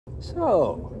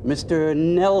So, Mr.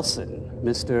 Nelson,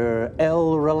 Mr.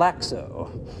 El Relaxo.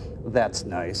 That's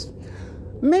nice.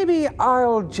 Maybe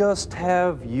I'll just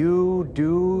have you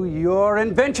do your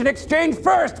invention exchange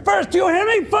first. First, you hear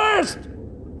me? First!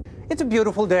 It's a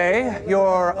beautiful day.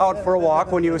 You're out for a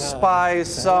walk when you spy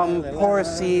some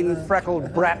porcine,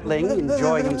 freckled bratling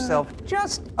enjoying himself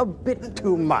just a bit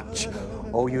too much.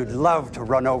 Oh, you'd love to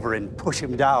run over and push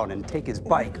him down and take his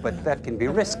bike, but that can be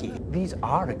risky. These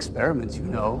are experiments, you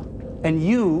know. And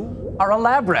you are a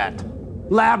lab rat.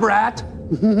 Lab rat?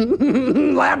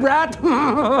 Lab rat?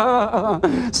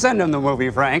 Send him the movie,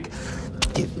 Frank.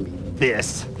 Give me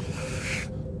this.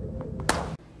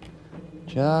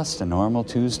 Just a normal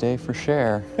Tuesday for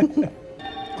Cher.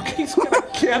 He's got a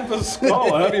canvas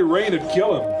skull. A heavy rain would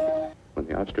kill him. When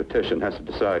the obstetrician has to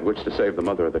decide which to save the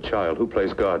mother or the child, who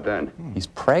plays God then? He's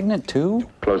pregnant too?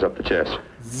 Close up the chest.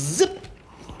 Zip!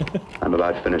 I'm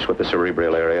about finished with the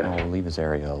cerebral area. Oh, leave his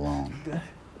area alone.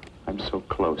 I'm so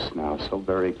close now, so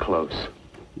very close.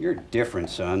 You're different,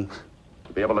 son.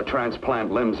 To be able to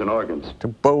transplant limbs and organs. To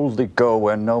boldly go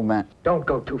where no man... Don't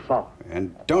go too far.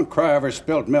 And don't cry over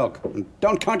spilled milk. And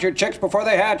don't count your chicks before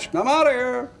they hatch. I'm out of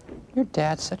here. Your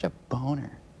dad's such a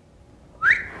boner.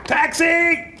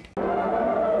 Taxi!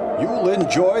 You'll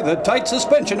enjoy the tight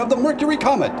suspension of the Mercury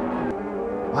Comet.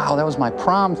 Wow, that was my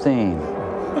prom theme.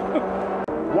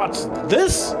 What's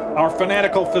this? Our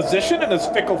fanatical physician and his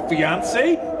fickle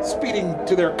fiancée speeding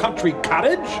to their country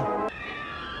cottage?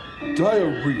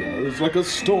 Diarrhea is like a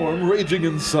storm raging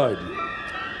inside you.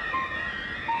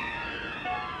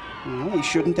 Well, we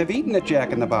shouldn't have eaten the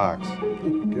Jack in the Box.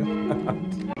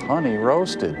 Honey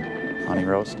roasted. Honey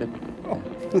roasted.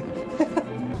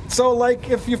 So, like,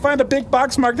 if you find a big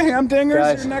box marked Hamdingers,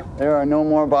 Guys, you're not... there are no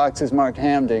more boxes marked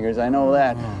Hamdingers. I know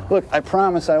that. Look, I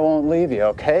promise I won't leave you,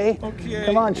 okay? Okay.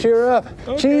 Come on, cheer up.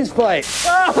 Okay. Cheese plate.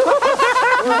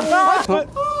 What?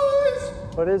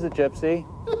 What is it, Gypsy?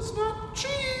 It's not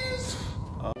cheese.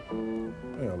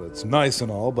 Well, that's nice and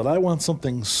all, but I want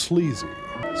something sleazy.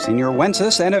 Senor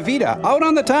Wences and Evita out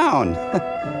on the town.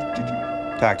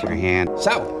 Talk to your hand.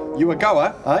 So, you a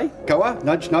goa, eh? Goa?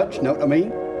 Nudge, nudge, know what I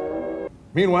mean?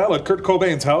 Meanwhile, at Kurt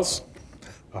Cobain's house.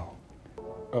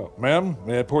 Oh, ma'am,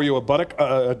 may I pour you a buttock,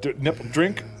 nip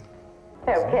drink?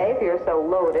 Okay, if you're so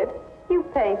loaded, you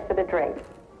pay for the drink.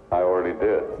 I already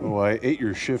did. Oh, I ate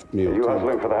your shift meal. Are you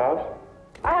hustling for the house?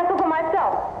 I hustle for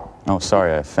myself. Oh,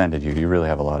 sorry I offended you. You really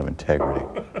have a lot of integrity.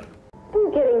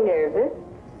 I'm getting nervous.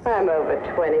 I'm over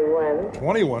 21.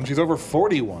 21? She's over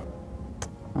 41.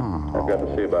 Oh. I've got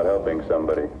to see about helping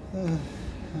somebody.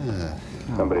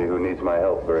 Somebody who needs my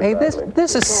help very Hey, badly.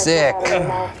 this is sick. Ugh.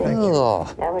 That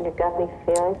when you got me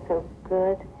feeling so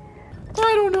good.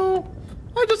 I don't know.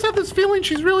 I just have this feeling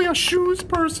she's really a shoes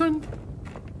person.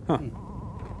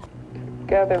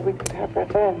 Together we could have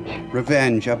revenge.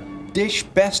 Revenge, a dish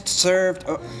best served.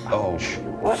 Oh.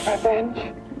 What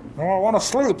revenge? Oh, I want to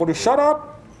sleep. Will you shut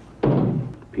up?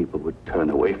 People would turn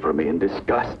away from me in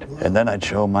disgust. And then I'd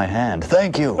show my hand.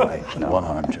 Thank you.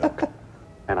 One-arm joke.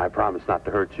 And I promise not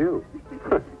to hurt you.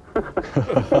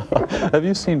 Have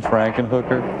you seen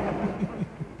Frankenhooker?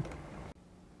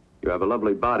 You have a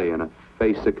lovely body and a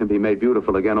face that can be made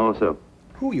beautiful again also.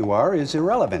 Who you are is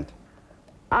irrelevant.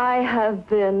 I have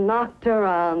been knocked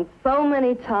around so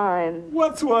many times.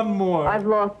 What's one more? I've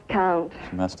lost count.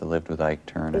 She must have lived with Ike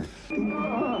Turner.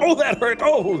 Oh, that hurt.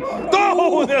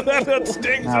 Oh, that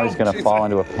stings. Now he's going to fall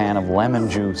into a pan of lemon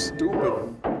juice.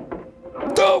 Stupid.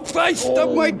 Oh, I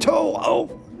stubbed my toe. Oh.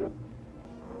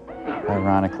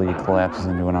 Ironically, he collapses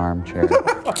into an armchair.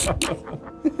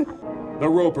 The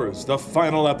Ropers, the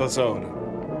final episode.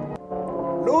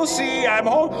 Lucy, I'm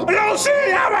home. Lucy,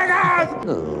 oh my God!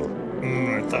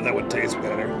 I thought that would taste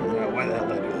better. Why the hell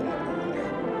did I do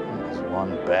that? That's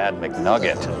one bad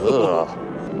McNugget. Ugh.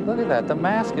 Look at that. The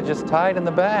mask is just tied in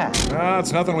the back. Ah,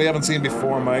 it's nothing we haven't seen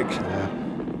before, Mike.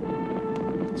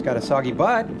 It's got a soggy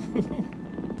butt.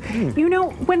 You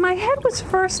know, when my head was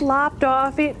first lopped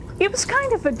off, it was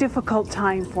kind of a difficult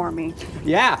time for me.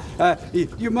 Yeah,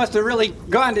 you must have really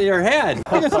gone to your head.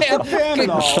 I think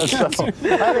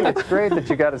it's great that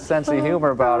you got a sense of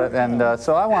humor about it, and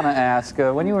so I want to ask,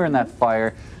 when you were in that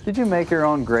fire, did you make your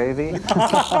own gravy?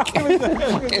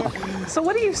 So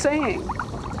what are you saying?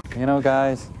 You know,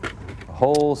 guys, the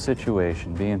whole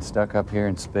situation, being stuck up here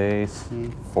in space,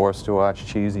 forced to watch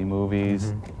cheesy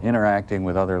movies, interacting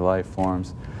with other life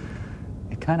forms,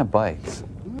 it kind of bites.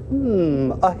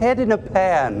 A head in a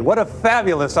pan. What a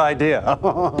fabulous idea.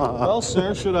 Well,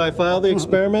 sir, should I file the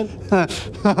experiment?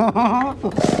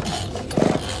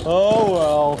 Oh,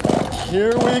 well,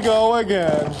 here we go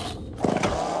again.